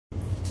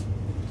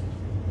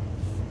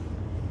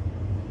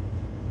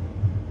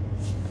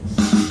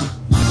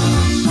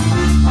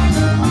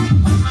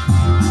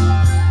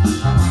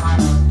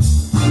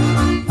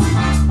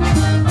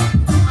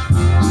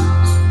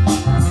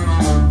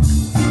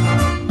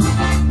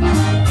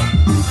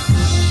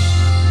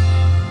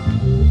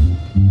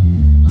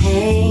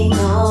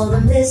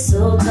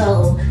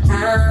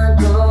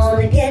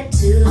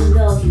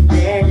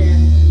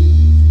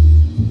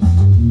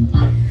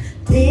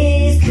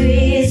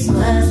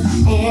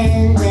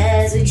And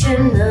as we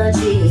trim the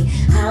tree,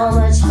 how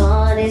much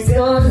fun it's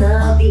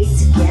gonna be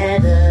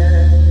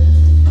together.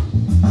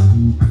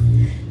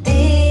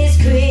 This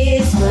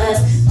Christmas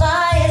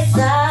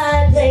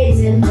fireside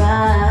blazing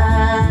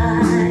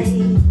bright,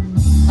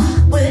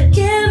 we're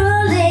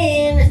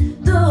caroling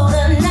through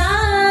the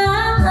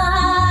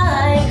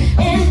night.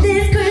 And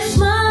this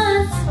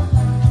Christmas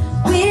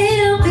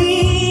will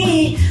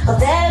be a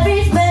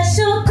very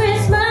special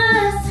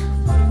Christmas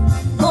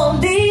for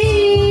me.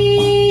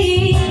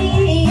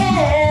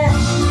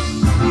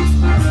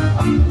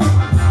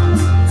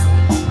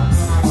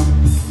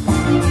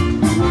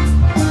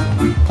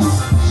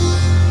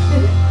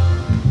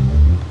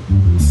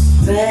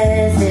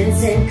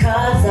 Presents and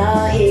cards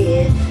are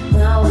here.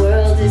 My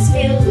world is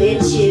filled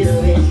with you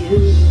and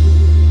you.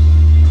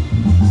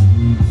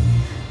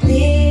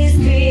 This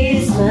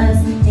Christmas,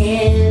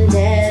 and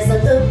as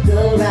I look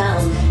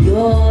around,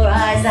 your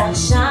eyes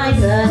outshine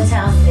the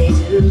town they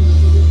do.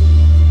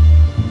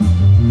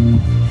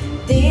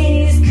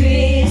 This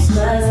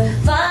Christmas,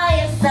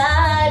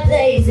 fireside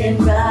blazing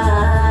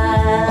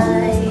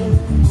bright,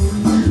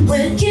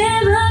 we're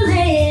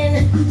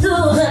caroling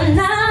through the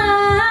night.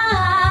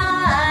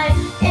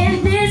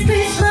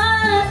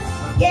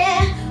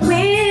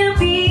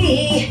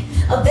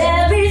 A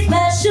very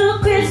special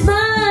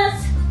Christmas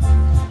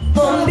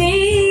for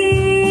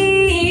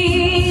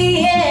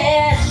me,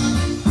 yeah.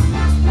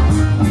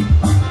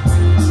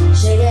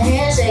 Shake a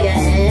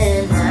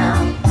hand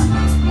now,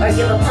 or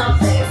give a pump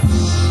fist.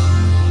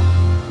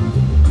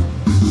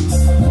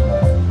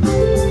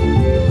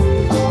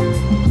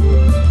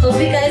 Hope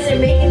you guys are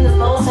making the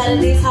most out of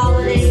these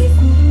holidays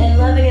and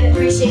loving and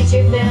appreciate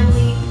your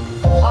family,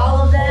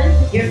 all of them,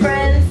 your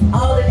friends,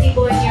 all the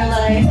people in your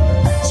life.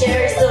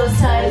 Cherish those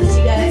times that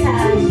you guys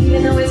have.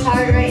 Even though it's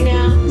hard right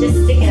now, just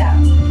stick it out.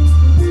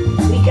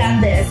 We got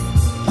this.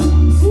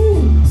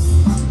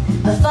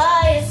 The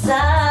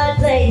fireside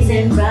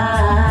blazing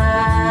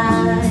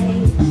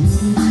bright,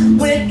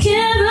 we're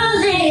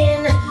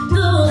caroling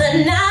through the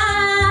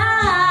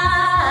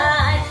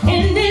night.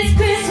 And this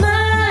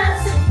Christmas,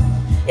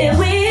 it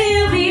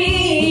will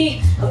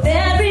be a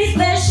very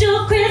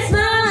special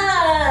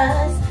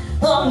Christmas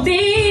for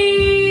me.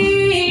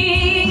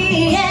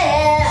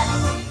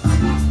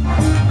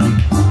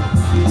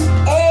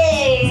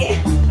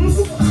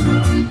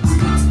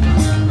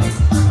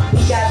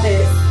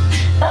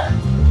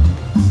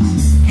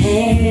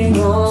 Hang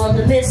on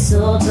the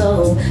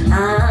mistletoe,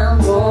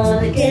 I'm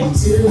gonna get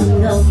to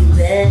know you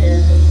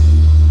better,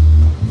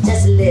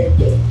 just a little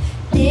bit.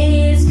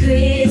 This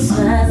Christmas,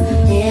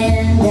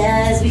 and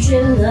as we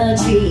trim the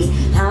tree,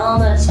 how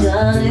much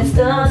fun it's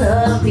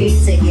gonna be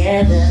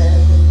together.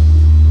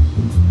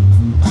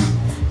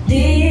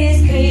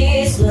 This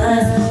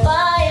Christmas,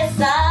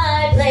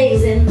 fireside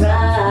blazing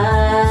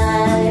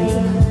bright,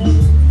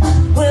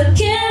 we're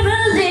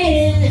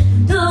caroling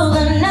through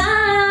the night.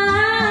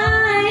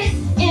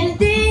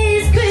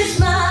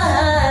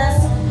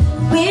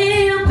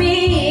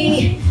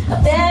 A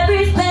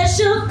very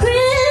special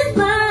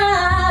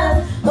Christmas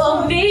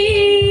for me,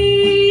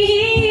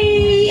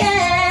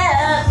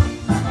 yeah.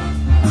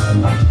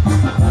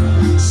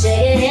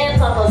 Shake your hand,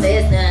 pump a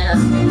fist now.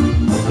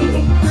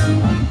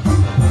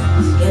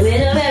 Give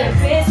it a Merry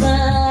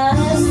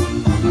Christmas.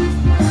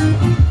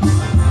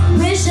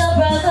 Wish your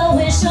brother,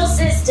 wish your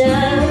sister,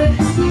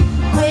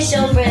 wish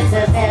your friends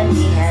and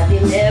family happy,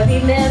 Merry,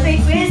 Merry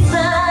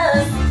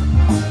Christmas.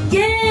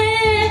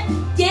 Yeah,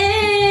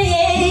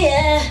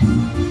 yeah,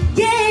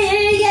 yeah.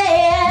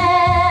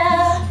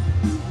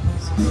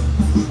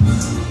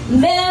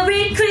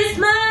 Merry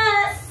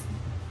Christmas!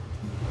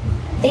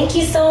 Thank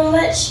you so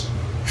much.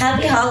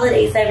 Happy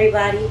holidays,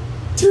 everybody.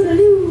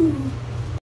 Toodaloo!